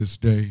this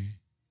day,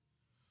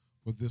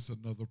 for this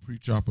another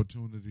preach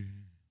opportunity.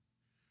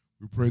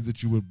 We pray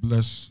that you would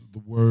bless the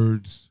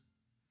words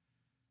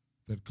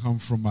that come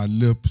from my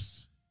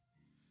lips,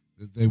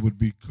 that they would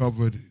be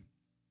covered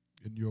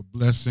in your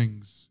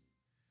blessings,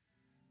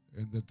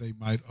 and that they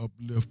might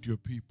uplift your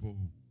people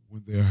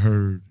when they're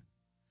heard.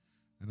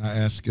 And I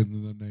ask in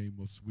the name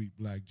of sweet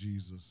black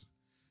Jesus.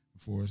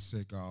 For his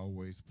sake, I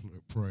always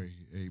pray.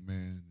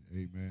 Amen,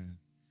 amen,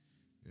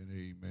 and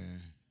amen.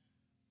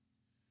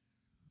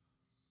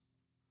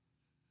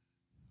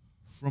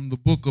 From the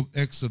book of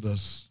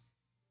Exodus,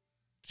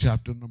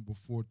 chapter number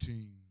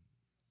 14.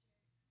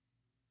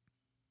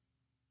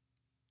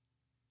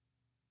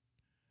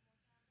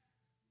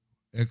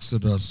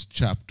 Exodus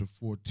chapter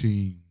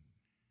 14.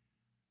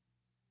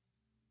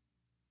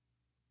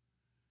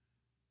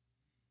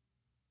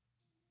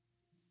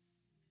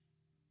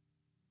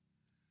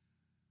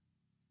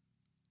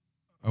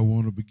 I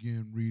want to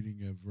begin reading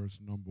at verse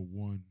number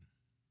 1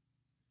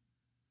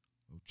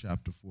 of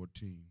chapter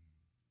 14.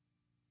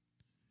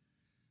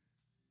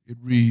 It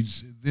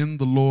reads, "Then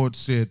the Lord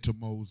said to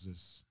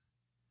Moses,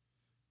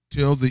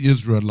 tell the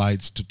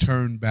Israelites to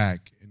turn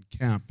back and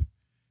camp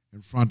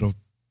in front of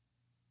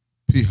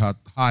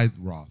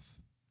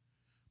Pihahiroth,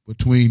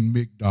 between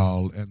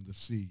Migdal and the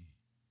sea,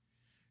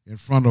 in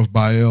front of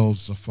Baal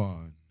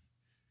Zephon.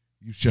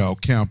 You shall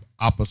camp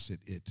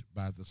opposite it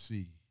by the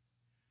sea.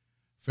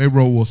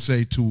 Pharaoh will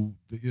say to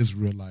the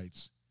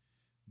Israelites,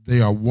 they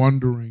are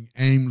wandering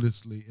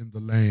aimlessly in the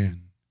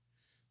land.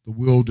 The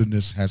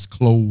wilderness has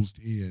closed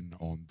in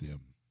on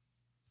them.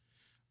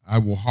 I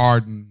will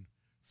harden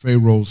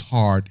Pharaoh's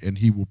heart, and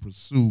he will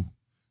pursue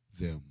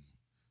them,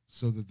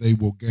 so that they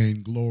will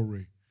gain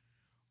glory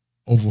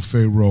over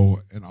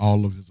Pharaoh and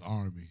all of his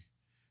army.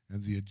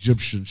 And the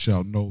Egyptians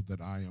shall know that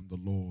I am the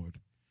Lord."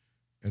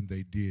 And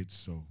they did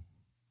so.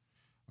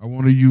 I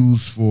want to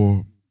use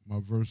for my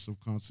verse of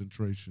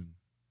concentration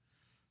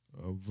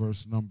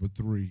verse number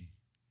 3,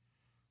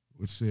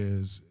 which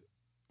says,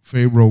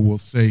 Pharaoh will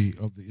say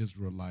of the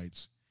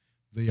Israelites,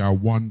 they are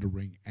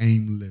wandering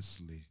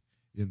aimlessly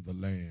in the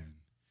land.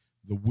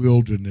 The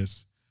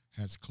wilderness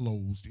has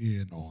closed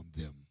in on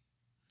them.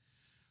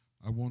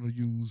 I want to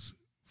use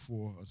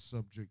for a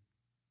subject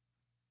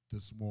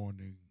this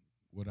morning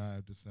what I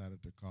have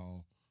decided to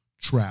call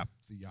trap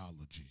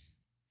theology.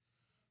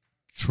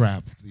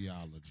 Trap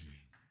theology.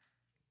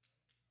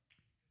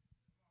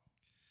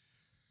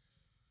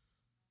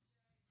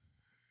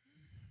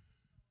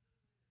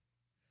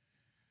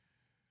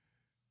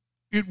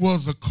 It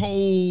was a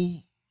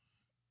cold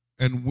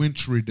and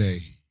wintry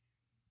day.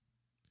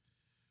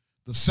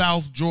 The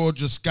South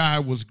Georgia sky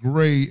was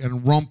gray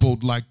and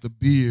rumpled like the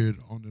beard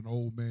on an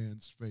old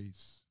man's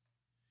face.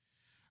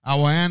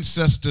 Our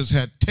ancestors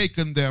had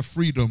taken their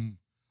freedom,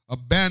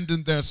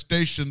 abandoned their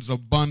stations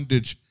of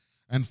bondage,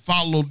 and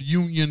followed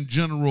Union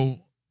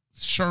General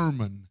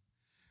Sherman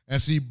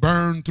as he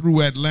burned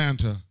through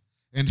Atlanta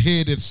and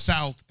headed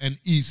south and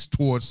east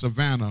toward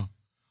Savannah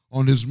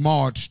on his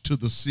march to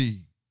the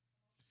sea.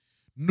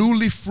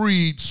 Newly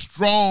freed,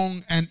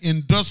 strong, and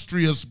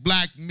industrious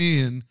black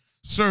men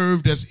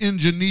served as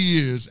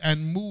engineers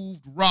and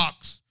moved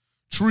rocks,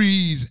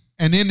 trees,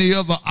 and any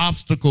other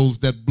obstacles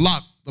that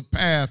blocked the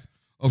path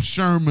of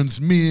Sherman's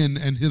men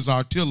and his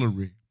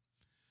artillery.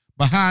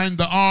 Behind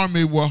the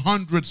army were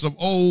hundreds of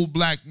old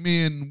black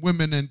men,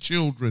 women, and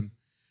children,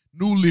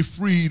 newly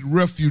freed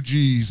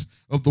refugees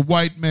of the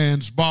white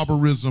man's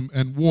barbarism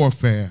and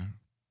warfare.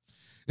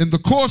 In the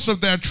course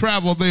of their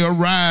travel, they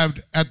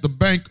arrived at the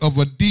bank of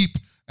a deep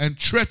and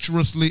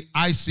treacherously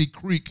icy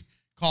creek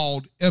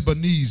called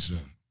Ebenezer.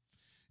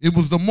 It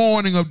was the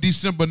morning of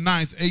December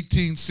 9th,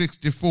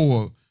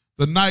 1864,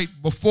 the night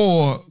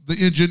before the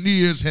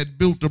engineers had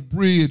built a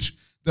bridge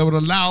that would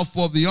allow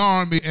for the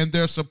army and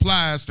their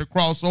supplies to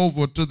cross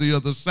over to the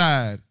other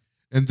side,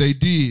 and they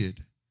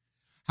did.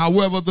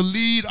 However, the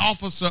lead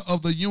officer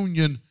of the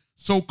Union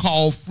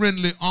so-called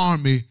friendly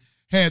army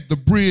had the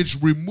bridge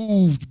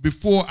removed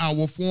before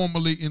our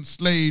formerly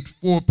enslaved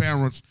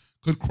foreparents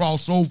could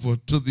cross over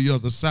to the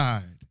other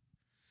side.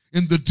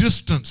 In the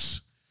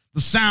distance, the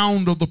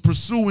sound of the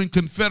pursuing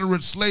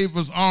Confederate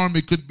slavers'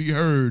 army could be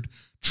heard.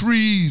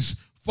 Trees,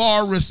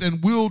 forests,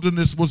 and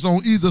wilderness was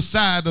on either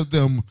side of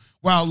them,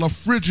 while a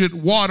frigid,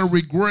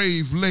 watery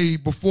grave lay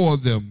before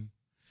them.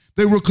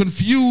 They were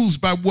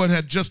confused by what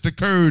had just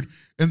occurred,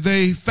 and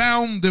they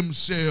found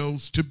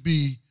themselves to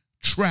be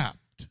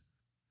trapped.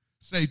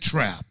 Say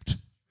trapped.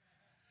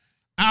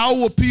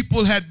 Our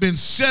people had been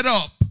set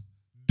up,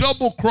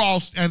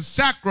 double-crossed, and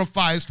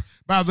sacrificed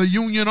by the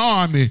Union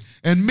Army,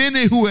 and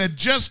many who had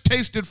just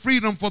tasted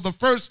freedom for the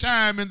first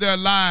time in their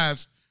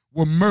lives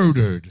were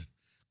murdered,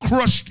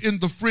 crushed in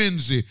the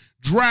frenzy,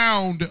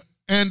 drowned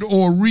and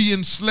or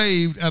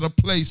re-enslaved at a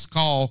place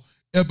called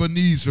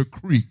Ebenezer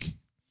Creek.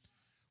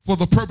 For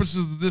the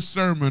purposes of this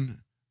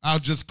sermon, I'll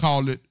just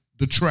call it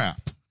the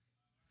trap.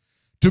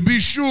 To be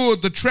sure,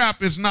 the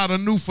trap is not a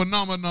new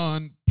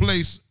phenomenon,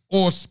 place,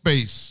 or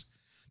space.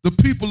 The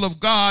people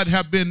of God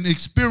have been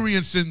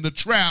experiencing the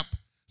trap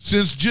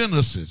since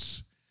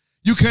Genesis.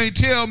 You can't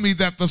tell me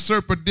that the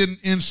serpent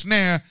didn't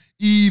ensnare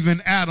Eve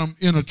and Adam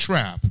in a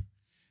trap.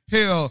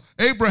 Hell,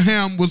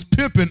 Abraham was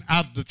pimping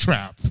out the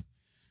trap.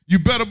 You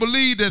better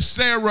believe that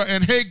Sarah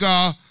and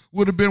Hagar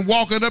would have been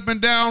walking up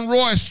and down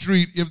Roy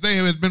Street if they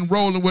had been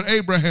rolling with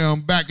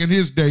Abraham back in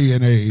his day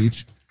and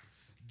age.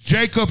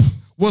 Jacob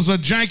was a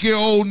janky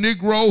old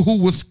Negro who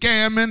was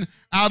scamming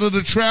out of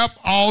the trap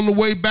all the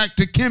way back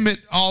to Kemet,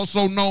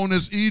 also known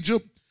as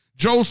Egypt.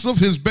 Joseph,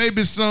 his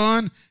baby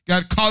son,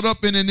 got caught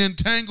up in an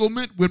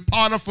entanglement with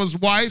Potiphar's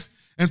wife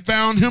and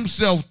found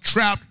himself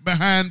trapped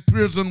behind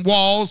prison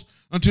walls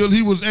until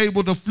he was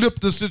able to flip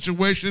the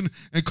situation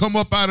and come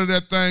up out of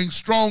that thing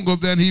stronger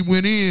than he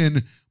went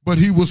in, but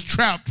he was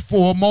trapped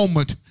for a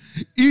moment.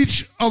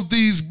 Each of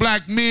these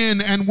black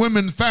men and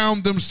women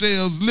found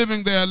themselves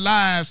living their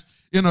lives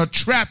in a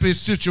trappy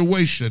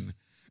situation,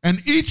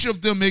 and each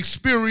of them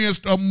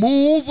experienced a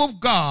move of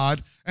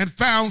God and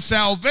found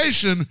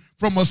salvation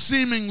from a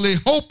seemingly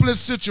hopeless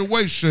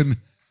situation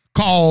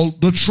called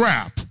the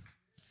trap.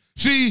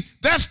 See,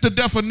 that's the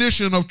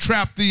definition of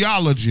trap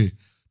theology.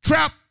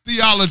 Trap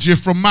theology,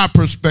 from my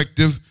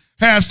perspective,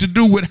 has to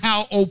do with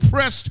how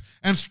oppressed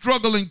and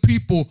struggling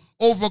people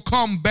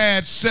overcome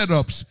bad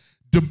setups,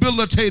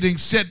 debilitating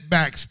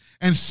setbacks,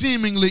 and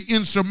seemingly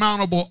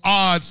insurmountable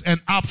odds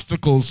and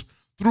obstacles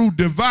through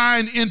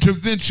divine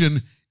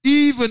intervention,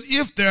 even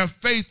if their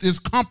faith is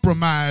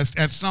compromised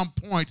at some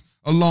point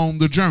along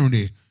the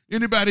journey.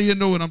 Anybody here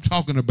know what I'm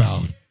talking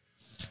about?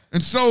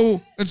 And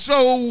so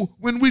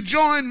when we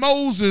join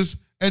Moses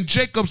and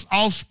Jacob's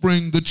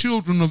offspring, the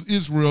children of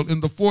Israel, in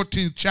the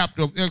 14th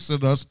chapter of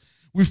Exodus,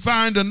 we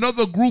find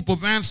another group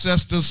of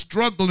ancestors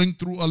struggling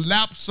through a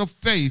lapse of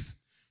faith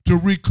to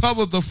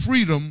recover the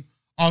freedom,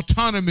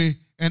 autonomy,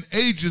 and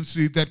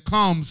agency that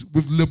comes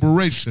with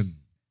liberation.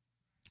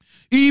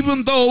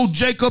 Even though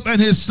Jacob and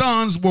his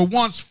sons were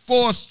once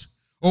forced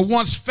or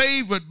once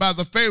favored by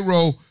the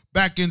Pharaoh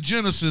back in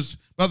Genesis,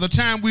 by the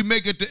time we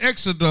make it to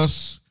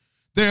Exodus,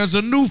 there's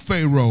a new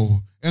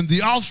Pharaoh, and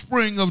the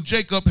offspring of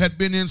Jacob had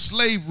been in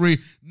slavery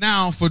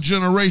now for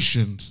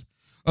generations.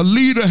 A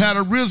leader had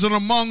arisen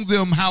among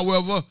them,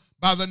 however,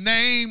 by the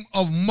name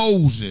of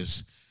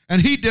Moses,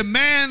 and he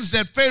demands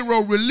that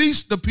Pharaoh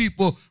release the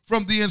people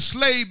from the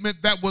enslavement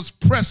that was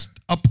pressed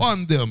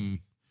upon them.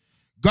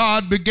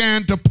 God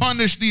began to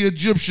punish the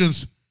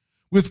Egyptians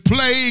with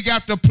plague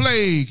after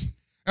plague,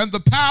 and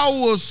the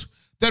powers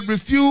that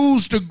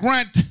refused to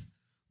grant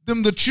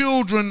them the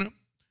children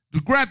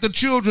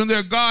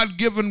their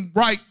God-given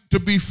right to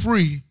be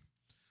free.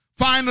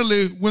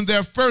 Finally, when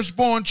their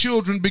firstborn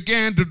children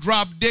began to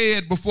drop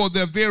dead before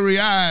their very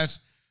eyes,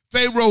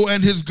 Pharaoh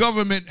and his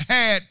government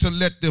had to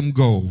let them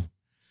go.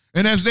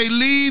 And as they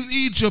leave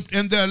Egypt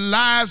and their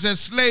lives as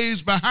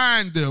slaves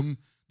behind them,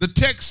 the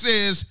text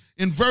says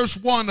in verse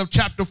 1 of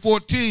chapter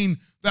 14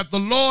 that the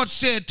Lord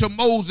said to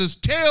Moses,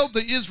 "Tell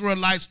the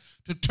Israelites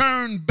to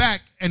turn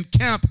back and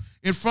camp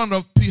in front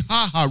of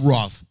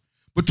Pi-hahiroth,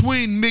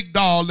 between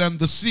Migdal and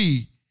the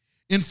sea,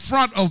 in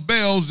front of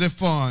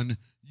Baal-zephon.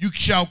 You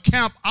shall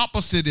camp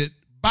opposite it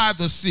by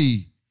the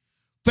sea.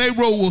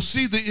 Pharaoh will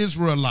see the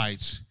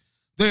Israelites.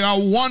 They are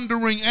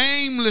wandering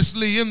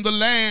aimlessly in the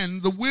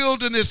land. The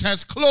wilderness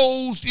has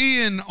closed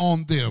in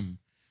on them."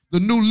 The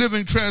New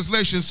Living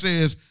Translation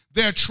says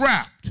they're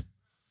trapped.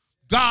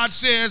 God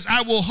says,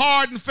 "I will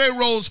harden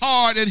Pharaoh's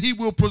heart and he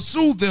will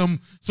pursue them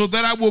so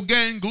that I will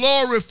gain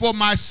glory for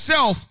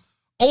myself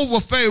over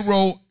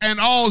Pharaoh and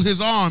all his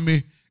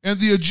army, and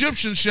the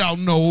Egyptians shall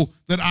know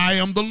that I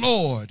am the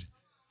Lord."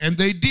 And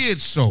they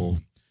did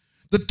so.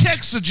 The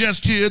text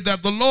suggests here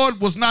that the Lord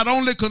was not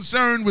only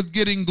concerned with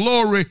getting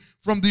glory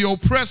from the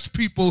oppressed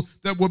people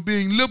that were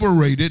being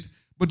liberated,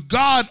 but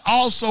God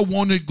also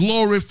wanted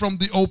glory from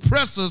the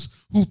oppressors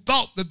who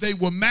thought that they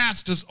were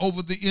masters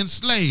over the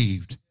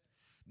enslaved.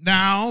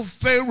 Now,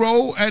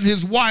 Pharaoh and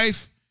his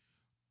wife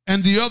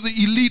and the other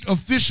elite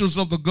officials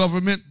of the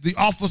government, the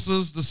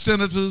officers, the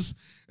senators,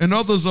 and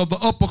others of the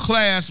upper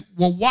class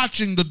were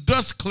watching the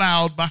dust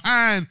cloud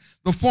behind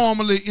the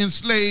formerly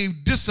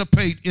enslaved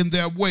dissipate in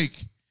their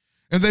wake.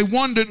 And they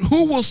wondered,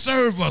 who will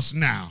serve us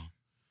now?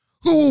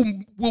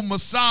 Who will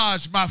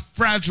massage my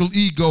fragile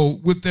ego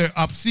with their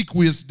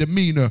obsequious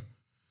demeanor?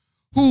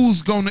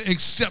 Who's going to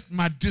accept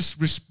my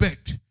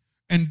disrespect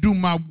and do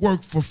my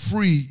work for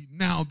free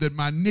now that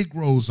my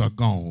Negroes are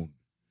gone?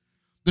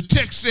 The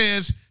text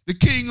says the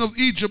king of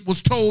Egypt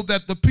was told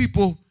that the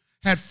people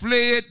had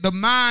fled. The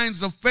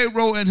minds of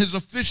Pharaoh and his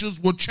officials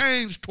were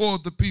changed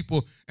toward the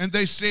people, and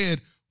they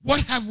said,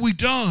 "What have we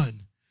done,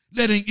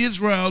 letting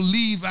Israel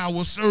leave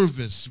our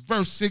service?"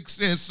 Verse 6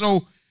 says,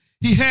 "So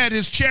he had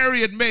his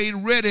chariot made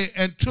ready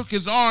and took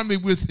his army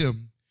with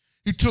him.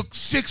 He took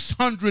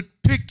 600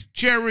 picked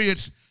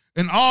chariots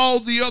and all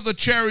the other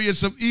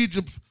chariots of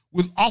Egypt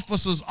with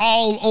officers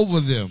all over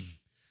them.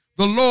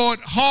 The Lord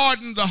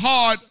hardened the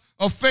heart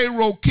of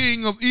Pharaoh,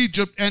 king of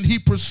Egypt, and he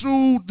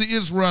pursued the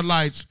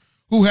Israelites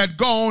who had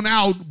gone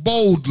out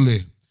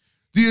boldly.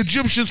 The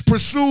Egyptians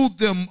pursued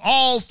them,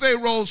 all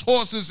Pharaoh's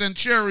horses and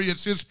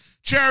chariots, his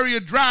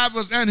chariot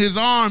drivers and his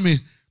army.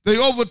 They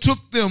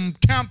overtook them,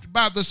 camped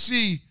by the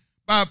sea,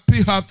 by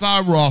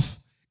Pihahiroth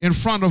in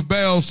front of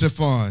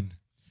Baal-zephon.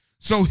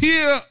 So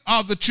here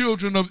are the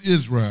children of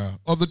Israel,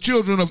 or the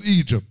children of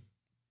Egypt.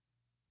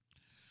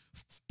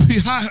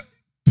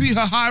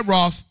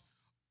 Pihahiroth,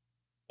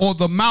 or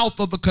the mouth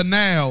of the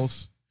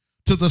canals,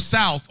 to the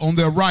south on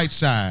their right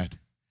side.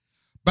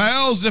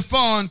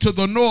 Baal-zephon to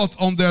the north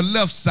on their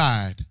left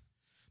side.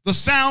 The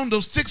sound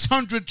of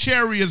 600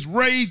 chariots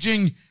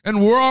raging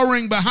and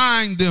roaring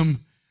behind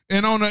them,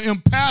 and on an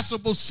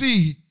impassable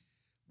sea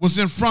was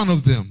in front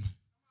of them.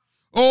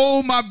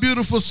 Oh, my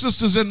beautiful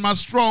sisters and my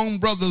strong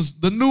brothers,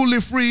 the newly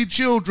freed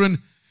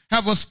children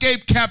have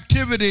escaped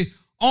captivity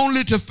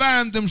only to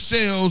find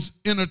themselves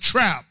in a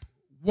trap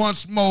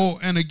once more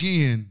and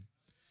again.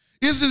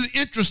 Isn't it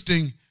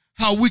interesting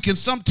how we can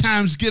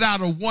sometimes get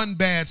out of one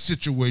bad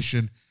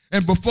situation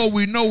and before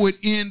we know it,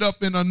 end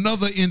up in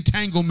another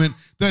entanglement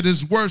that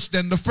is worse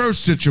than the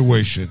first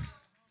situation?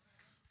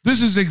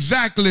 This is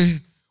exactly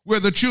where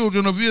the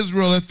children of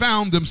Israel had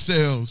found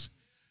themselves.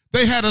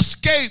 They had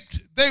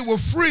escaped, they were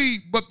free,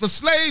 but the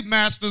slave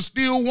masters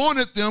still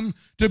wanted them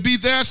to be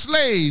their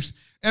slaves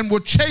and were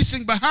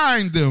chasing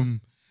behind them.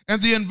 And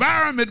the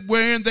environment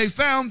wherein they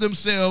found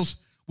themselves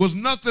was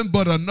nothing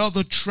but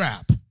another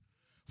trap.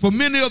 For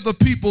many of the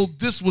people,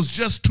 this was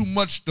just too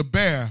much to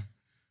bear.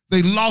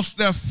 They lost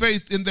their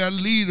faith in their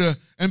leader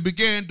and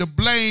began to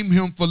blame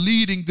him for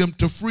leading them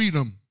to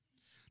freedom.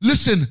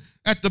 Listen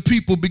at the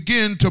people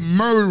begin to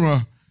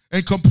murmur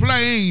and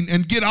complain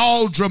and get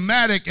all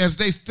dramatic as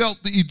they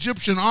felt the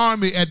Egyptian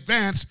army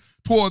advance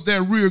toward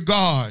their rear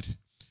guard.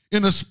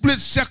 In a split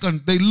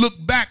second, they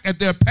looked back at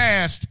their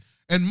past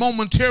and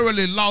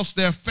momentarily lost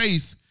their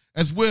faith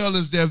as well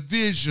as their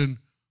vision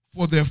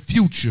for their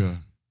future.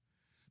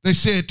 They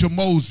said to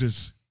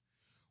Moses,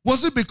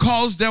 "Was it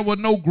because there were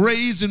no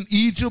graves in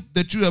Egypt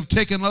that you have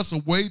taken us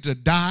away to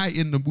die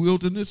in the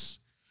wilderness?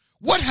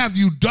 What have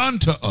you done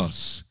to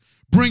us,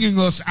 bringing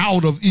us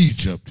out of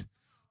Egypt?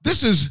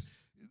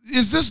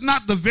 Is this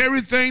not the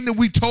very thing that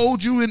we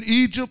told you in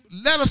Egypt?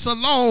 Let us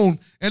alone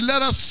and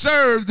let us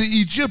serve the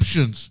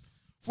Egyptians.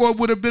 For it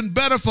would have been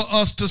better for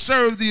us to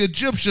serve the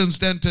Egyptians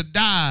than to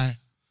die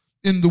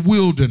in the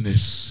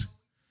wilderness."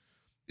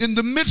 In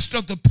the midst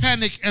of the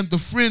panic and the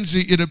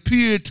frenzy, it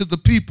appeared to the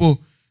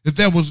people that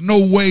there was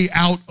no way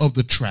out of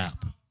the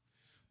trap.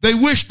 They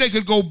wished they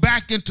could go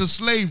back into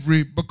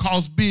slavery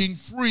because being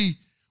free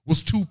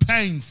was too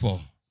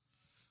painful.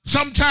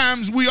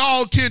 Sometimes we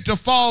all tend to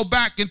fall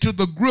back into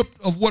the grip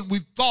of what we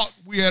thought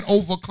we had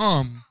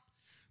overcome.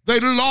 They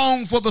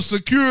longed for the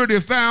security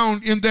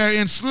found in their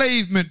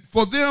enslavement.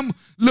 For them,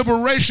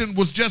 liberation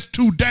was just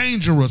too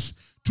dangerous,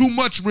 too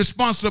much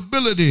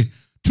responsibility,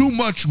 too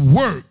much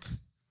work.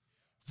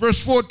 Verse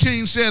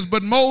 14 says,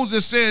 "But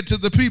Moses said to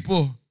the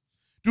people,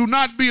 'Do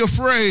not be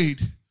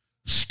afraid.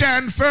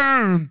 Stand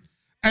firm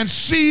and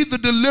see the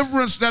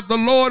deliverance that the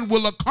Lord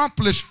will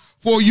accomplish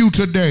for you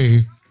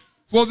today.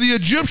 For the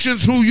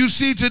Egyptians who you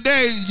see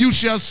today, you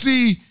shall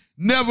see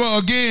never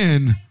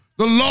again.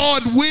 The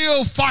Lord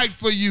will fight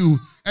for you,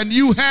 and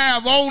you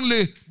have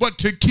only but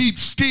to keep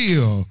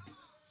still.'"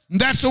 And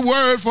that's a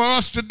word for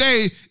us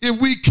today. If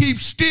we keep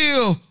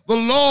still, the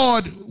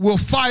Lord will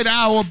fight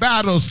our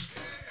battles.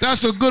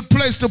 That's a good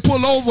place to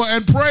pull over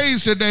and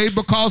praise today,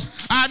 because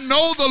I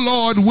know the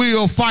Lord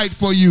will fight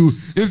for you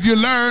if you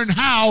learn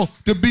how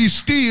to be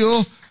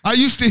still. I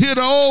used to hear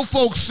the old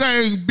folks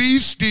saying,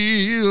 "Be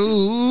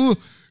still.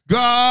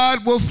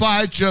 God will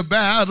fight your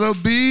battle.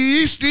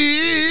 Be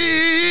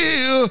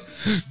still.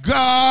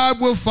 God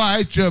will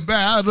fight your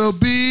battle.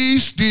 Be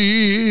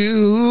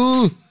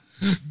still.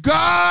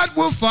 God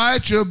will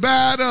fight your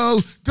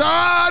battle.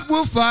 God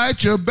will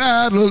fight your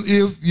battle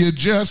if you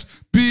just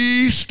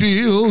be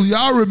still."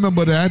 Y'all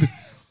remember that.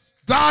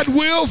 God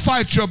will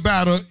fight your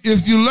battle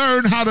if you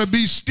learn how to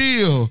be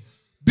still.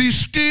 Be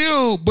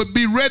still, but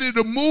be ready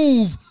to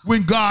move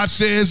when God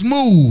says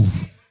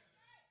move.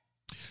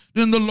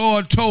 Then the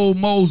Lord told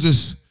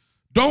Moses,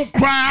 "Don't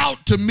cry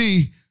out to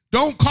me.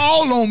 Don't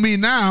call on me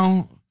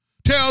now.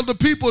 Tell the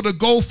people to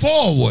go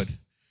forward."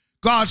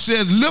 God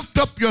said, "Lift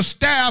up your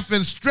staff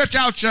and stretch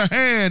out your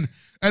hand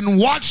and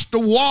watch the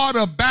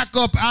water back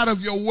up out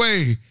of your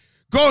way.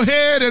 Go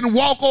ahead and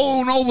walk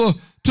on over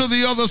to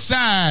the other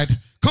side.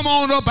 Come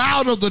on up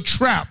out of the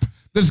trap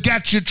that's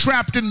got you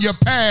trapped in your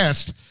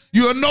past.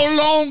 You are no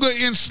longer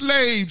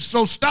enslaved,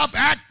 so stop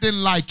acting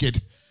like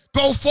it.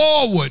 Go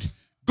forward.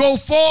 Go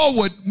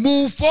forward.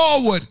 Move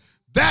forward."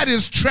 That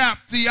is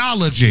trap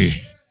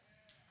theology.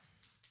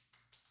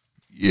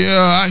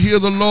 Yeah, I hear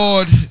the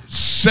Lord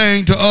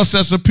saying to us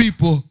as a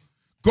people,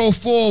 go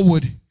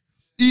forward.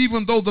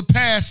 Even though the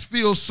past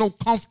feels so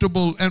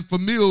comfortable and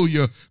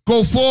familiar,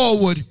 go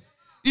forward.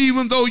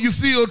 Even though you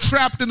feel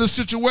trapped in a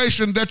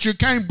situation that you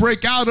can't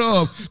break out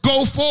of,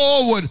 go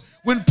forward.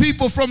 When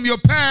people from your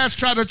past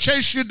try to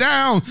chase you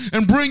down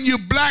and bring you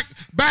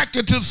back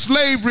into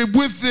slavery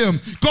with them,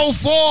 go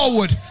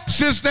forward.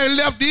 Since they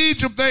left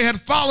Egypt, they had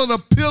followed a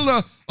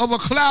pillar of a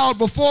cloud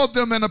before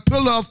them and a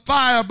pillar of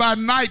fire by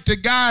night to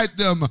guide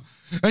them.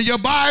 And your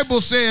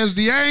Bible says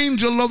the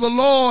angel of the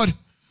Lord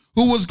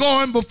who was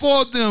going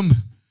before them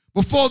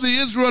before the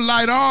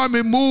Israelite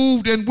army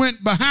moved and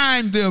went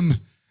behind them,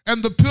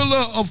 and the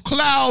pillar of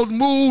cloud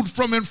moved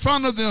from in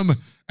front of them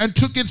and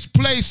took its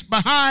place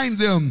behind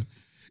them.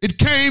 It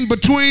came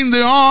between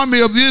the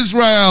army of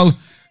Israel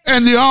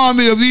and the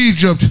army of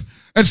Egypt.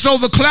 And so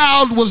the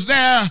cloud was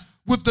there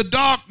with the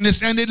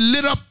darkness, and it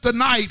lit up the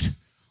night.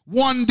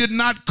 One did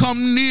not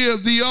come near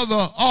the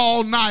other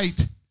all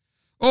night.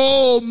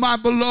 Oh, my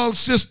beloved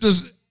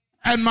sisters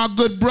and my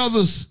good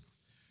brothers,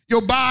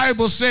 your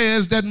Bible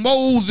says that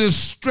Moses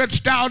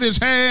stretched out his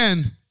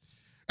hand,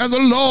 and the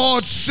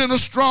Lord sent a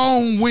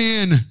strong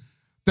wind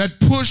that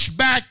pushed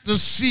back the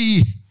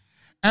sea,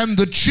 and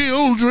the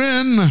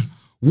children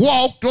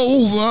walked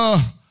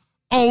over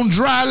on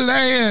dry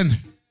land.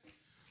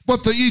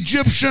 But the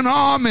Egyptian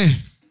army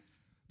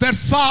that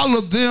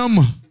followed them,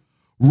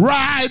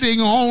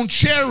 riding on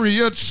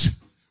chariots,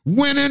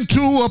 went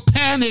into a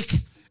panic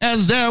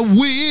as their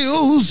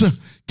wheels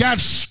got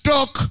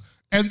stuck,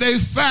 and they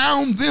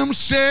found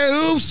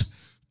themselves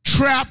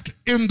trapped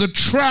in the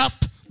trap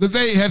that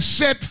they had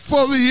set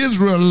for the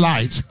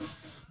Israelites.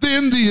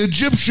 Then the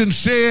Egyptians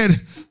said,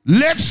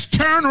 let's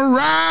turn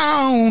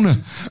around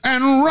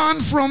and run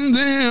from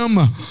them,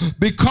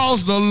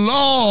 because the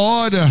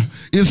Lord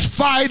is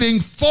fighting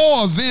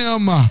for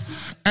them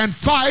and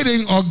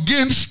fighting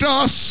against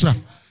us.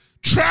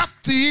 Trap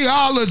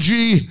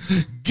theology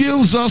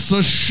gives us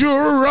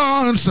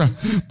assurance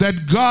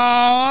that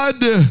God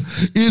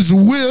is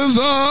with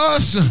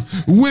us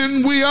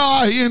when we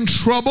are in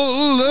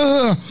trouble.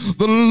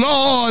 The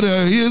Lord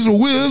is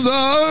with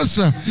us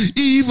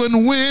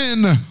even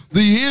when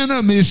the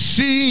enemy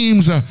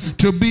seems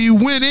to be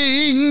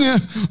winning.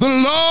 The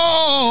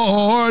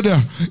Lord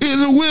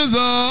is with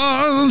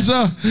us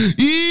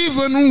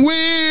even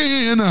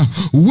when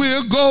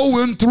we're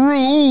going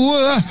through.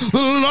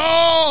 The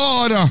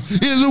Lord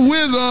is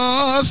with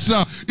us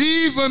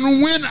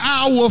even when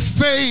our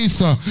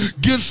faith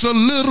gets a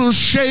little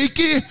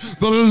shaky.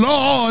 The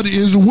Lord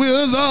is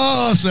with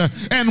us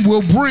and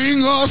will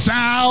bring us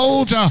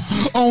out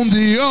on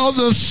the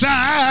other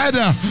side.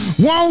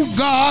 Won't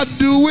God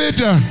do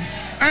it?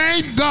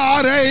 Ain't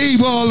God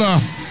able?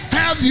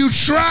 Have you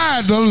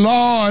tried the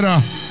Lord?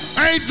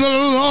 Ain't the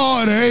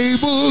Lord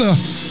able?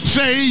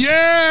 Say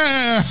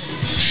yeah.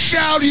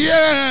 Shout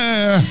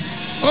yeah.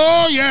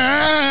 Oh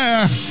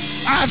yeah.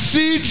 I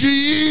see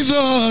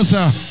Jesus.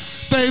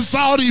 They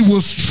thought he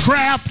was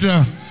trapped.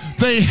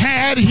 They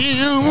had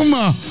him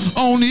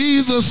on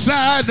either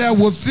side. There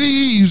were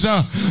thieves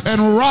and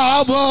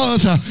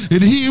robbers,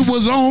 and he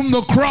was on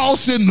the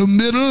cross in the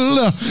middle,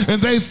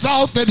 and they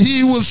thought that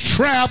he was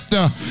trapped.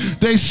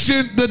 They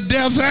sent the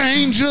death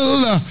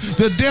angel.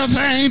 The death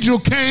angel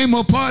came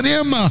upon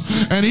him,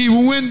 and he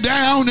went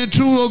down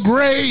into a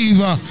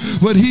grave,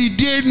 but he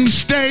didn't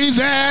stay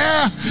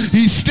there.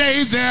 He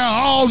stayed there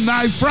all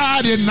night.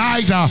 Friday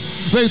night,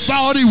 they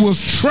thought he was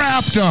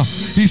trapped.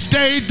 He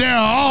stayed there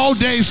all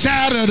day.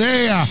 Saturday,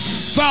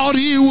 thought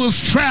he was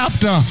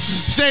trapped.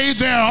 Stayed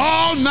there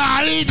all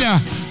night.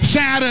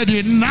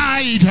 Saturday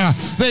night,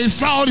 they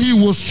thought he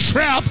was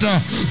trapped.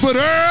 But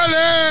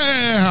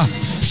early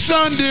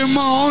Sunday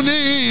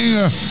morning,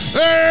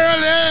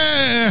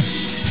 early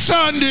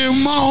Sunday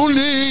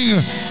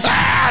morning,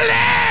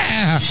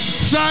 early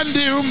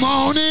Sunday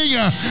morning,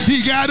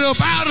 he got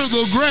up out of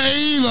the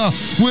grave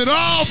with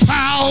all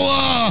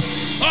power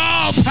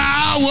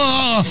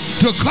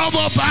to come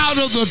up out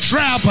of the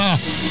trap,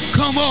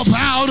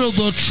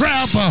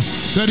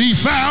 that he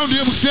found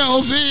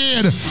himself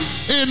in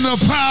the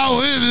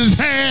power in his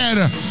hand.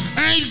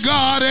 Ain't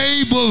God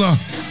able?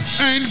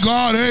 Ain't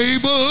God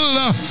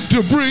able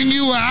to bring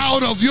you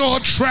out of your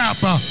trap?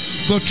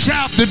 The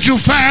trap that you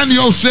find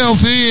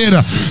yourself in.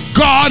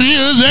 God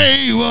is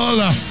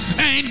able.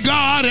 Ain't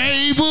God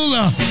able?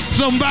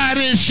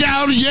 Somebody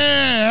shout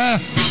yeah.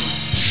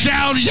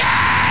 Shout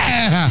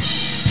yeah.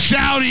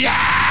 Shout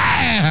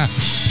yeah.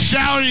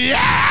 Shout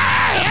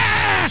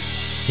yeah.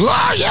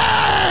 Oh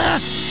yeah.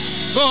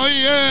 Oh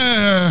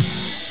yeah.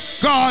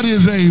 God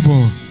is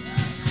able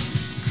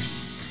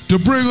to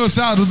bring us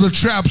out of the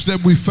traps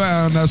that we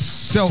found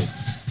ourselves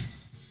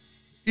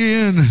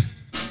in.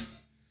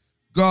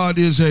 God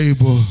is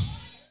able.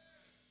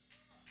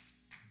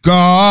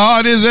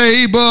 God is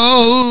able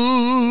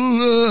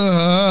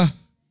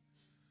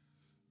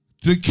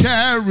to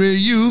carry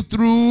you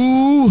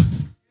through.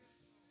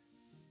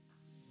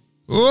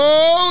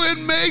 Oh, it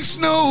makes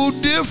no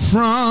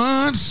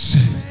difference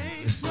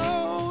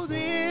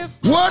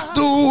what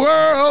the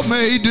world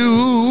may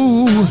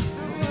do.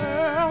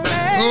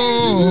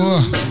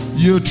 Oh,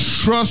 you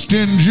trust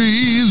in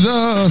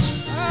Jesus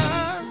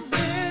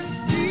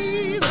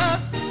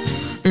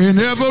in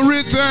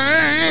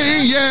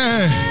everything,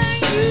 yeah.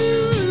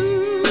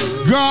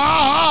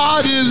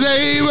 God is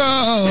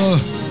able.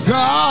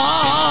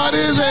 God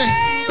is able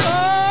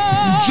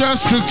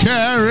just to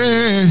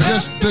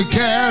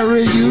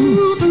carry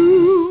you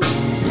through.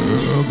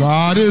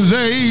 God is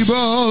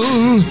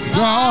able.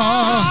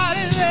 God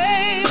is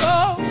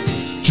able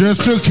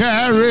just to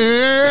carry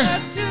you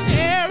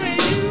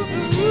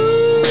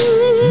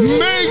through.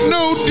 Make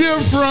no difference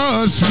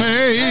difference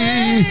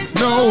make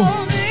no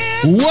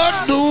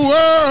what the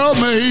world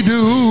may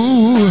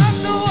do.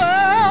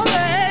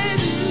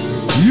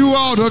 You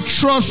ought to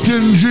trust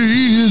in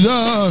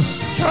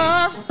Jesus.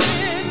 Trust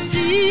in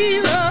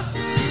Jesus.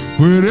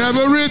 With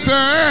everything.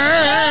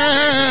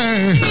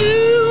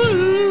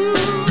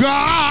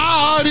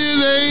 God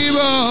is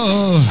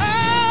able.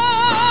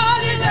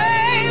 God is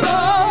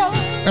able.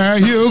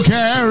 And He'll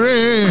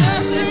carry.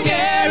 Just to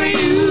carry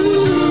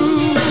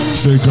you.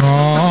 Say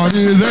God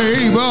is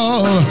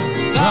able.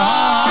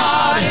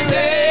 God is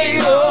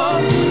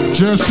able.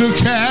 Just to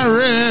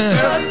carry.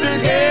 Just to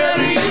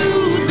carry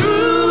you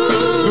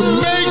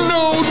through. Make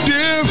no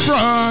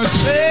difference.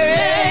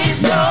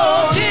 Makes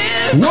no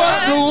difference.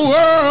 What the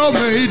world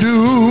may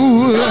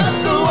do.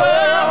 What the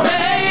world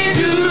may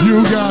do.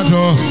 You got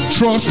to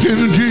trust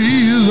in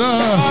Jesus.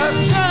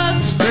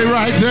 Trust Stay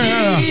right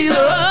there. Jesus.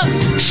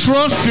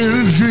 Trust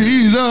in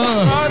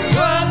Jesus.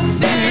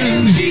 Trust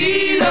in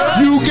Jesus.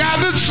 You got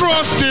to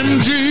trust in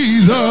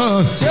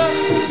Jesus.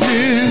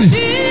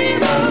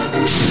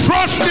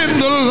 Trust in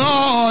the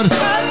Lord.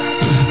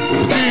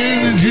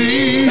 In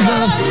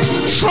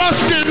Jesus.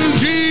 Trust in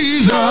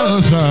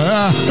Jesus.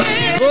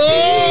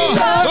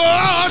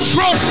 Oh,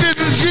 trust in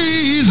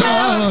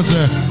Jesus.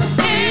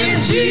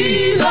 In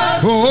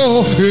Jesus.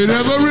 Oh, in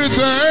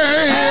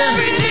everything.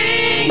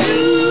 Everything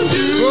you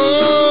do.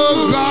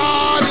 Oh,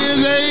 God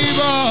is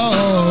able.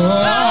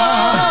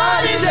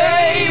 God is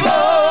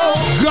able.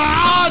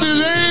 God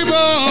is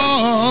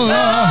able.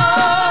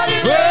 God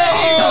is able. Oh,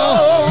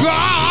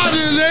 God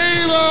is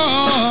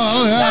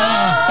able.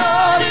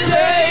 God is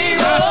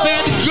able. I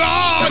said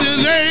God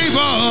is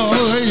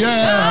able.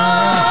 Yeah.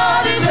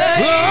 God is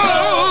able. Oh,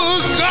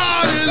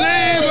 God is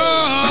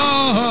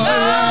able.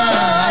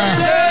 God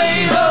is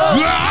able.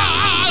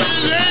 God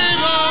is able.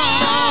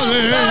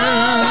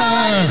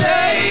 God is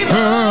able.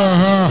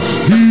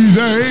 He's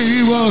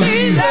able.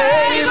 He's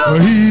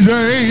able. He's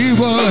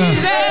able.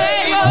 He's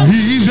able.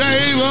 He's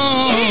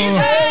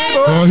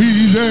able.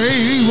 He's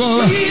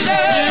able. He's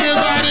able.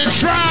 Anybody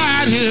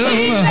tried him?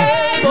 He's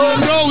able. You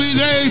know he's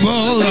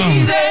able.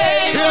 He's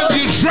able. If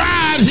you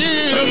tried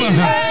him,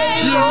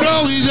 you know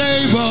he's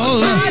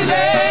able. He's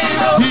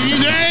able.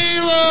 He's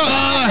able.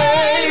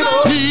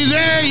 He's able. God is able. He's able.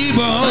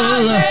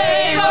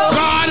 He's able.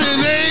 God is able.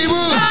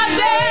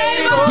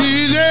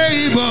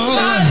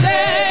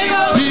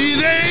 He's able. He's able. He's able. He's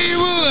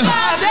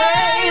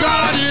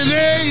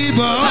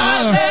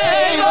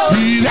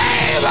able.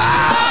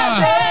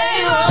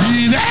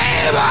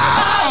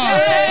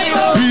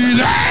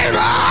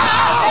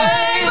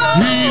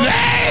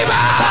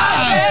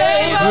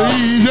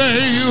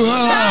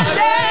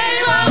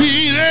 He's able.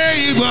 He's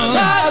able.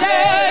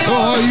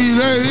 Oh, he's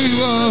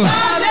able.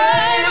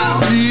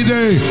 He's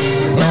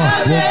able.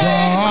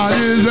 God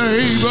is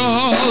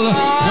able.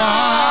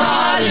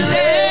 God is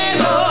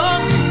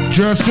able.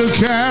 just to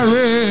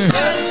carry.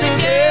 Just to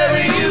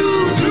carry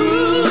you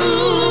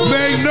through.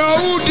 Make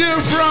no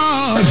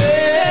difference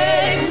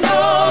Makes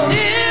no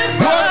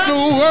difference. what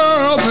the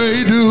world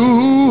may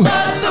do.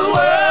 What the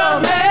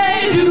world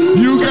may do.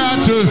 You got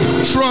to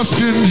trust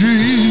in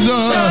Jesus.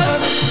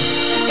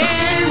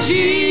 In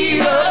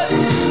Jesus.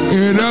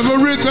 In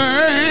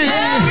everything.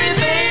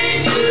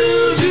 Everything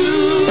you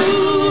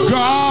do.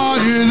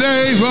 God is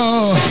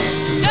able.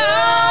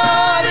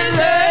 God is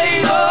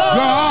able.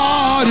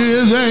 God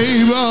is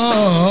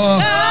able.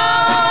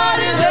 God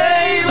is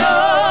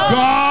able.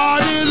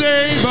 God is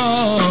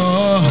able.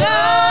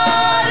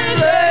 God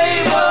is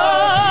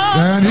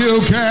able. And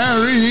He'll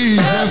carry,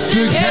 just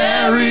to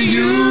carry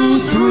you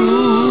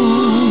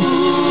through.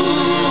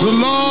 The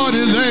Lord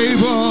is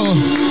able.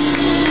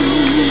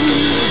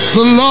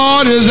 The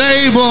Lord is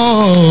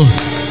able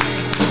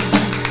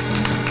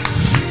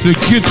to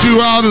get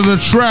you out of the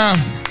trap.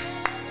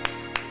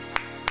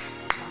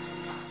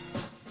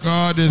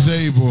 God is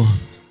able.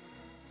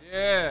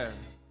 Yeah.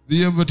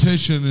 The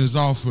invitation is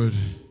offered.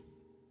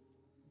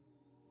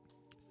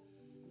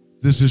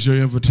 This is your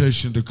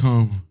invitation to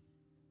come.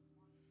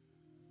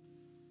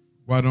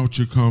 Why don't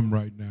you come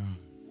right now?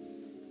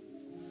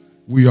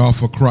 We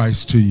offer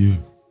Christ to you.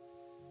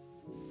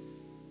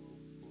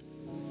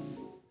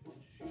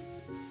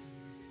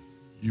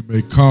 You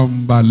may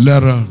come by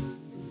letter.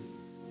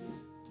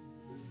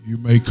 You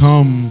may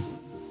come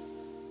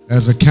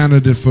as a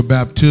candidate for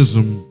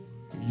baptism.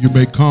 You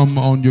may come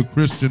on your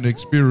Christian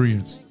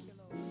experience.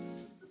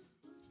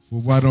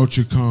 Well, why don't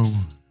you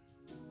come?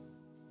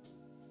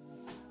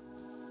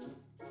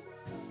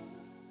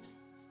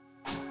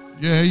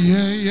 Yeah,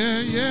 yeah, yeah,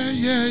 yeah,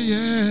 yeah,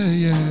 yeah,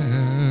 yeah.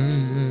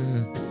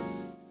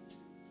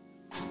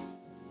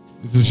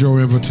 This is your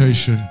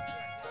invitation.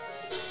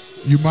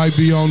 You might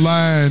be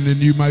online and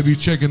you might be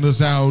checking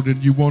us out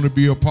and you want to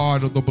be a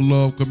part of the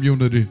beloved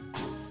community.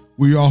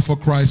 We offer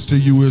Christ to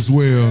you as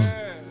well.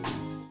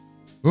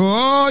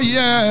 Oh,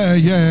 yeah,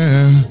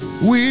 yeah.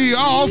 We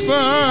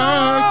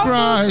offer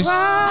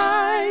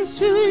Christ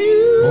to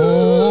you.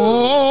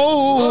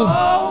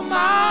 Oh,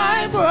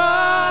 my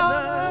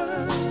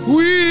brother.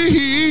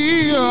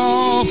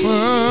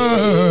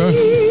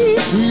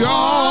 we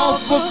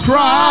offer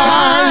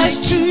Christ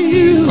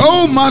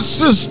my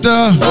sister.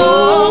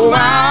 Oh,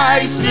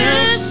 my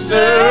sister.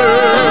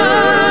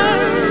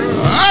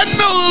 I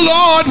know the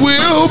Lord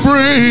will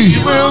bring. He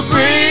will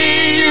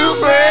bring you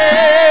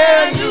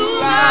brand new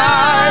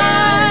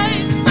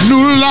life.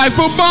 New life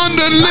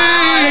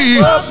abundantly.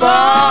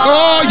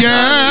 Oh,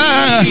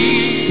 yeah.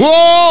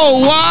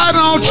 Oh, why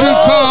don't you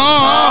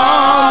come?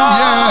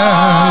 Yeah.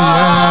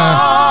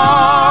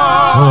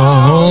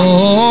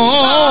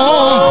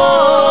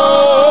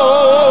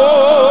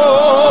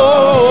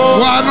 Oh,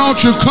 why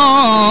don't you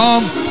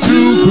come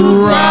to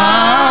Christ?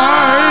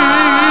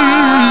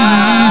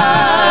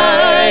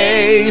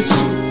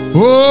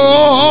 Oh,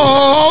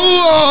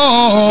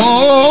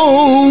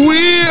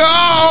 we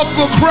are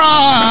for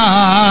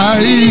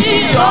Christ. We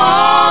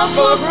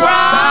offer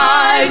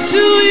Christ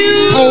to you.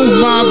 Oh,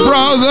 my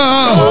brother.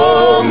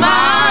 Oh,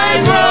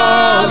 my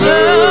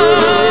brother.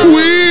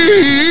 We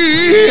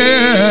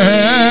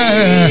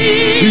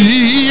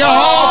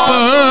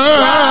offer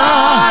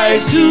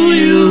Christ to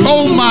you.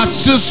 Oh, my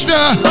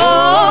sister.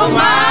 Oh,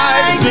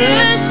 my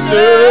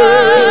sister.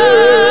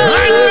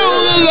 I know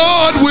the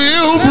Lord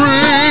will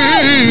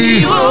bring.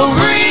 He will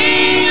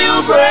bring you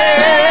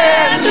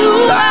brand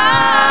new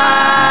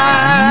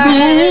life.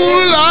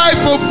 New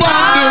life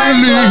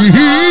abundantly.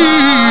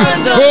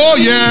 Oh,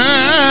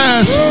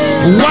 yes.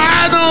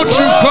 Why don't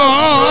you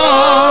come?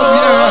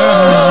 Yeah.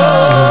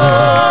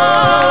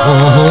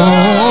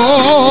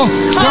 Oh,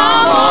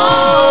 come on.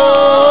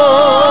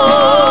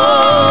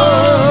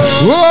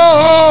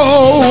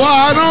 Oh,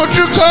 why don't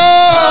you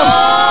come?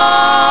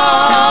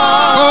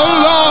 Oh,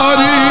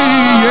 Lordy,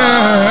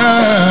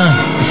 yeah.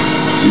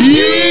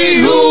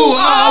 Ye who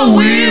are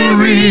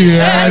weary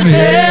and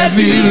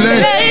heavy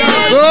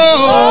laden.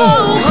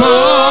 Oh,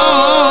 come.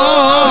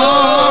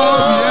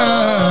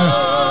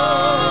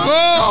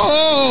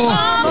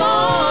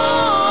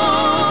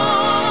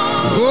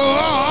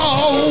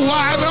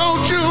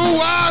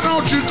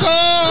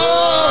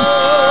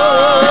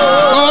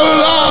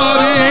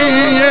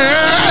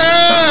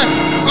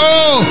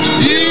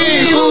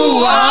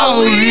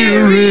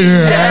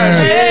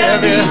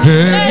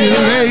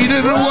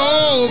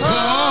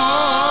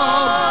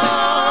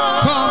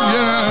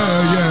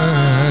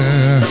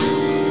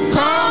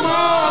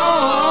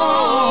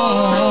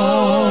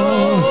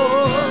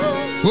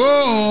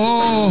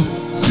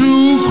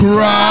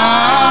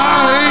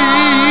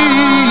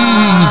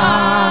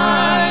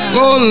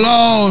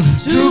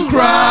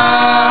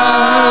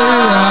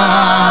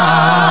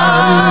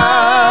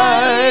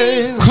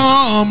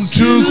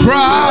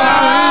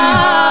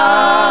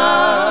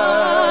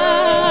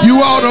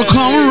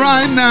 Come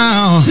right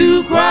now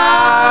to Christ.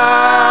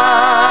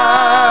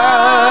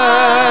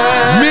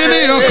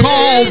 Many are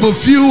called, but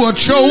few are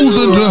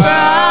chosen to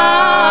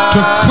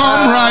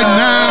come right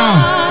now.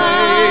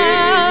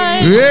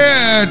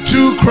 Yeah,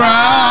 to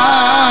Christ.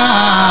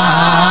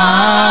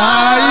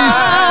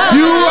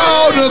 You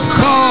ought to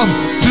come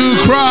to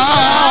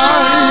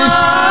Christ.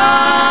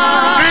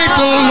 Ain't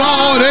the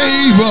Lord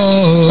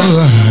able?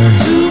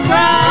 To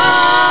Christ.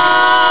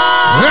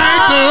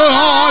 Ain't the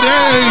Lord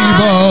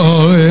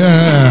able? Yeah.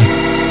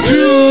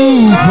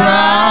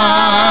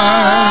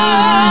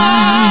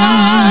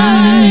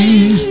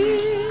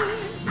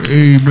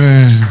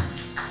 Amen.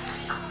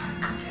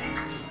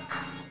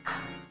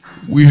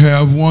 We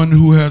have one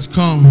who has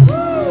come.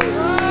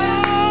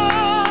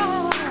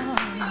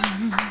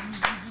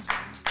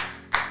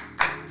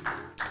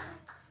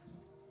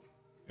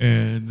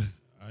 And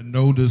I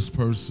know this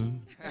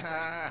person.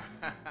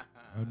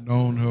 I've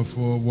known her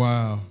for a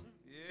while.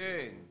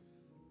 Yeah.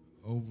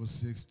 Over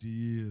 60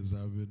 years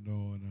I've been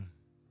knowing her.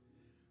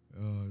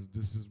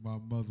 This is my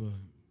mother,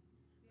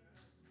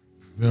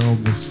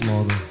 Velma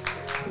Slaughter.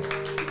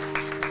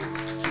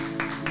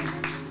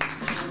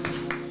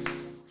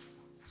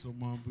 So,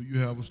 Mom, do you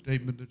have a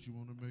statement that you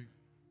want to make?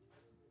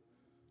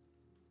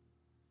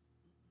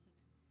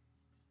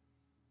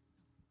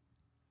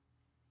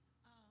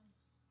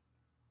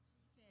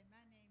 She said,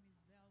 my name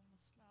is Velma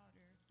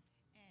Slaughter,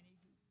 and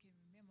if you can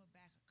remember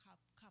back a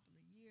couple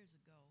of years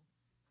ago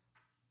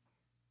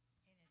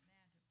in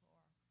Atlanta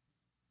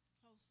for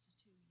close to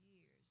 2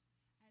 years,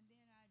 and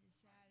then I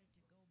decided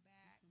to go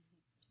back to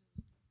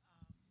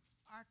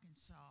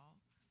Arkansas,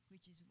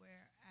 which is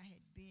where I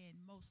had been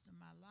most of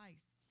my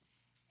life.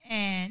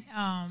 And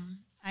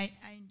I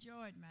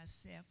enjoyed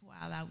myself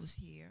while I was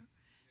here,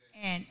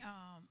 and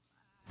I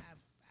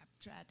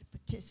tried to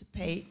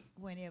participate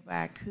whenever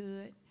I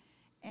could,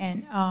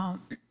 and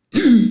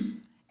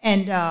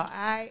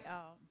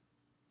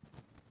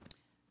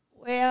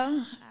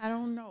well, I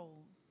don't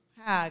know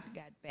how I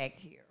got back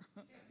here,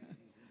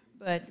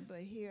 but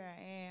here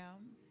I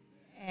am,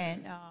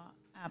 and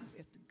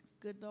if the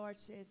good Lord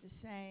says the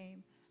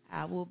same,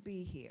 I will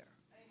be here.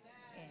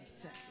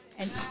 Yes.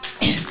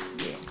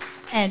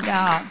 And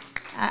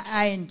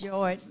I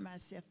enjoyed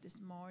myself this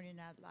morning.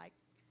 I liked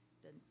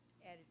the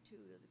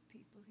attitude of the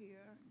people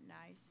here,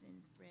 nice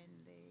and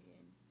friendly,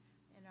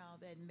 and all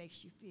that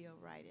makes you feel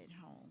right at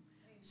home.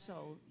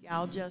 So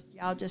y'all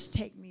just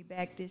take me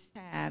back this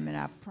time, and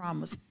I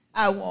promise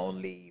I won't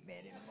leave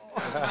anymore.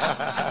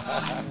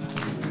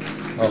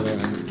 All right.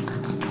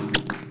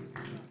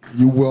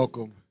 You're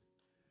welcome.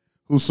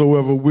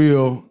 Whosoever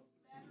will,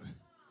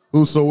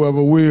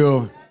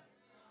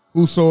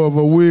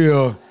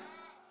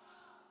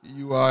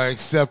 you are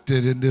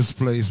accepted in this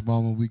place,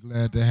 Mama. We're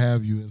glad to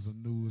have you as a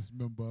newest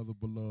member of the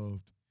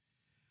beloved.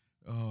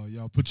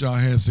 Y'all put y'all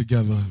hands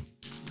together.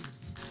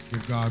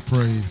 Give God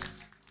praise.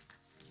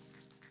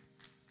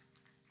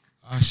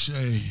 Ashe,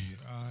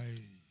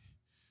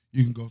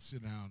 you can go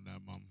sit down now,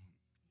 Mama.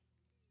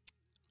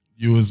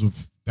 You as a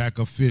back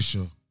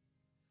official.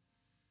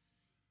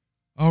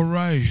 All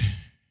right.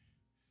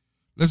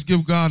 Let's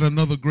give God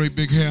another great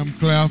big hand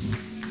clap.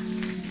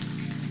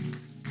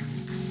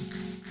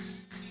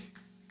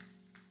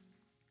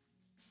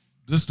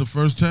 This is the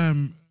first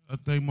time I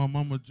think my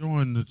mama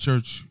joined the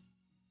church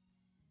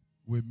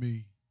with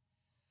me.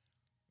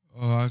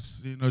 I've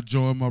seen her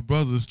join my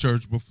brother's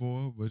church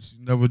before, but she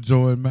never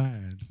joined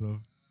mine. So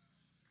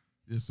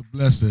it's a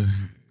blessing.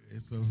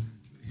 It's a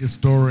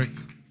historic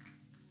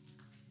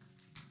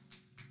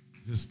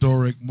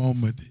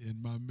moment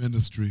in my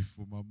ministry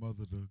for my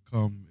mother to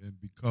come and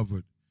be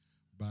covered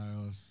by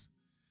us.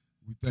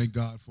 We thank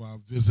God for our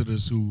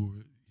visitors who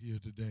are here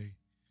today.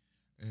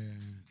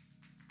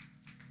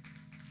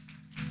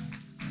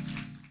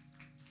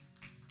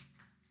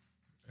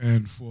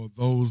 And for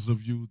those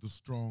of you, the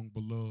strong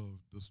beloved,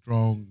 the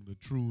strong, the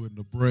true, and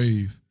the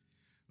brave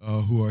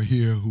who are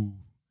here, who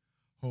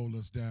hold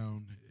us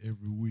down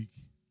every week,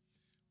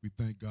 we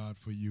thank God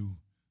for you.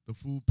 The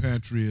food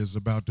pantry is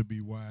about to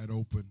be wide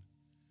open,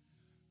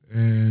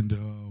 and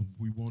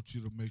we want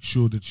you to make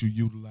sure that you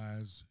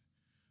utilize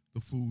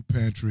the food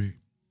pantry.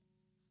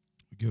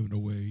 We're giving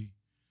away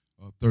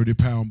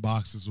 30-pound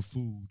boxes of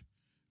food,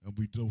 and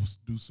we do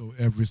so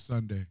every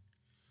Sunday.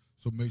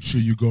 So make sure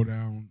you go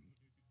down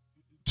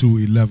to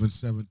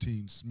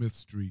 1117 Smith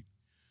Street,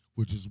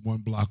 which is one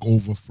block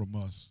over from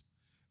us,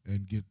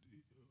 and get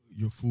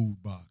your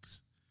food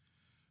box.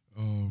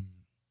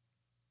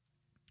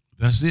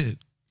 That's it.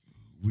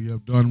 We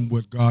have done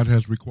what God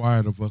has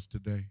required of us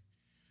today,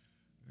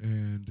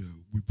 and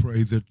we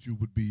pray that you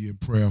would be in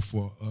prayer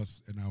for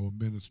us and our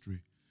ministry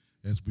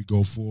as we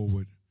go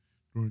forward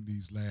during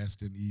these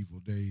last and evil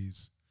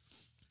days.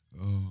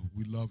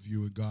 We love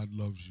you, and God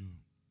loves you.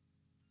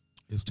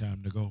 It's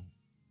time to go.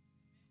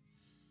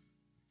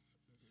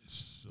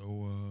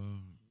 So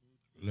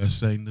let's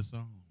sing the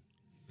song.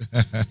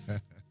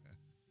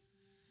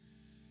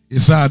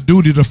 It's our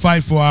duty to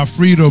fight for our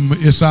freedom.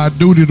 It's our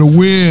duty to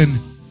win.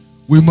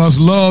 We must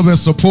love and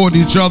support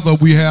each other.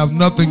 We have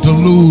nothing to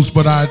lose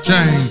but our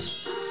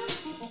chains.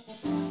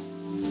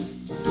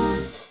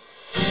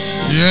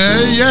 Yeah.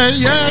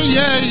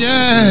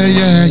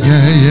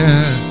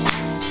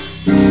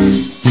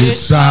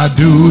 It's our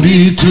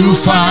duty to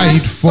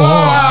fight for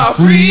our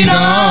freedom.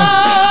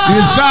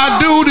 It's our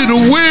duty to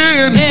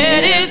win.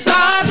 And it's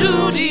our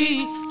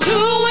duty to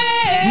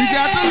win. We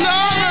got to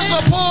love and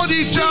support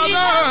each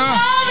other.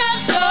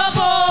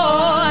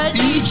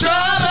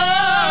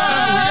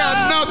 We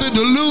got nothing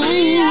to lose.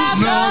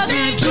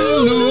 Nothing to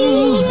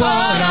lose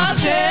but our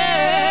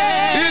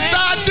chains. It's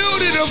our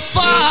duty to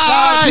fight. It's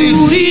our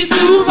duty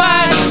to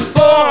fight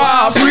for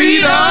our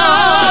freedom.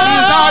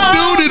 It's our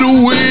duty to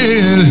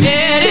win.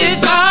 And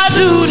it's our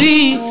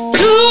duty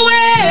to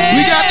win.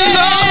 We got to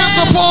love and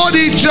support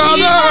each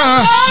other.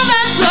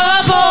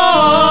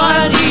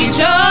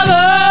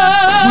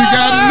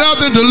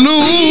 To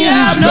lose, we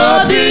have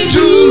nothing to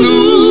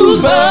lose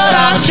but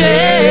our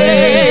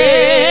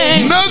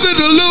chains. Nothing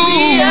to lose.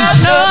 We have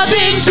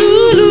nothing to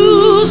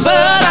lose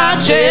but our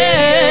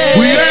chains.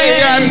 We ain't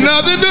got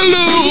nothing to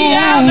lose. We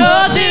have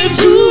nothing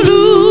to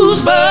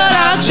lose but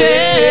our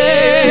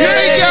chains. We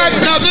ain't got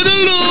nothing to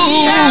lose.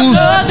 We have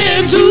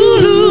nothing to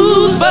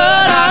lose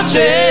but our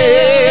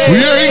chains.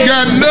 We ain't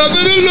got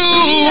nothing to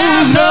lose. We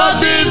have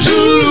nothing to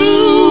lose.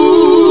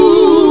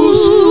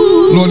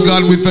 Lord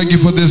God, we thank you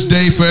for this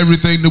day, for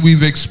everything that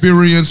we've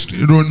experienced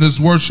during this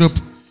worship.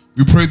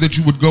 We pray that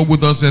you would go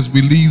with us as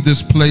we leave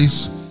this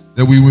place,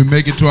 that we would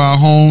make it to our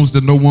homes,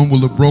 that no one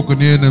will have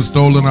broken in and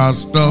stolen our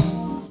stuff.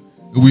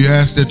 And we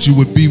ask that you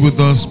would be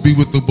with us, be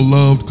with the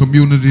beloved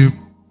community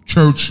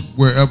church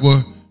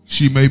wherever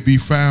she may be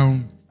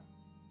found.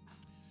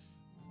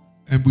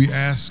 And we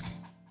ask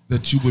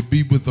that you would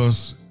be with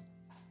us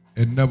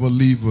and never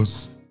leave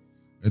us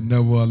and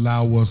never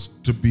allow us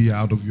to be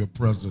out of your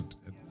presence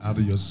and out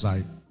of your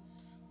sight.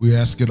 We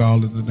ask it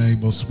all in the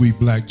name of sweet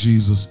black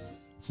Jesus,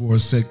 for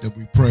his sake that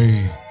we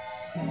pray.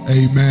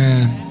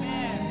 Amen.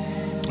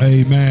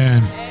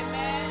 Amen.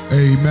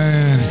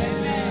 Amen.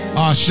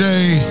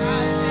 Ashe.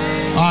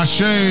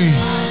 Ashe.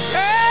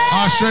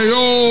 Ashe.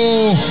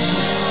 Oh.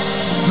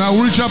 Now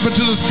reach up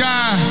into the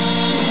sky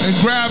and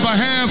grab a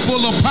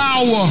handful of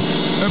power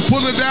and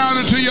pull it down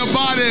into your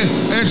body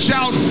and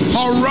shout,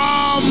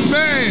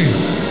 Harambe.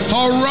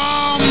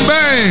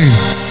 Harambe.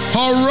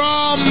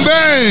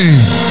 Harambe.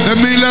 That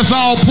means let's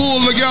all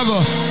pull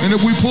together. And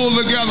if we pull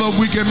together,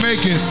 we can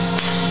make it.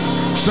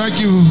 Thank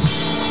you.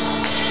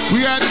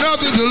 We got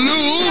nothing to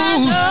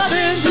lose.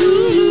 Nothing to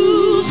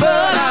lose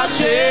but our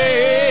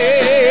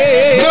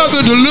chains.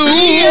 nothing to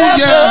lose.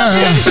 Yeah.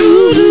 Nothing to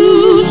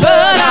lose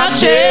but our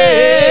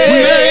change. We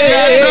ain't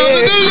got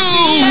nothing to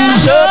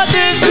lose.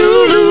 Nothing to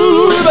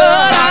lose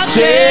but our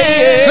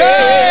change.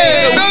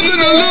 Hey, nothing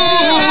to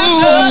lose.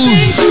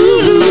 Nothing to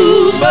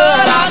lose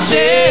but our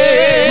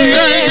change. We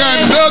ain't got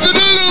nothing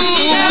to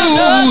lose.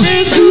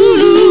 Nothing to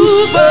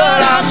lose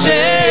but our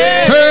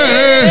change.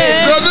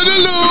 Hey, nothing to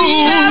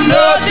lose.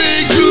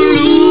 Nothing to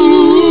lose.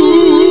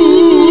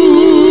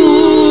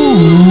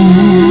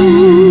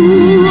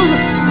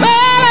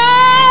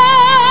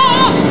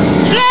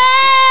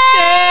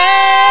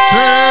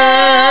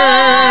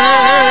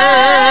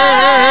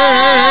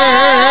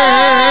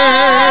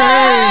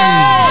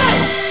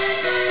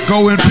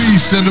 Go in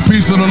peace, and the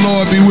peace of the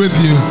Lord be with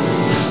you.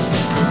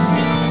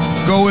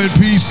 Go in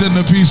peace, and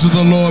the peace of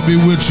the Lord be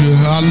with you.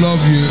 I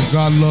love you.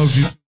 God loves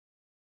you.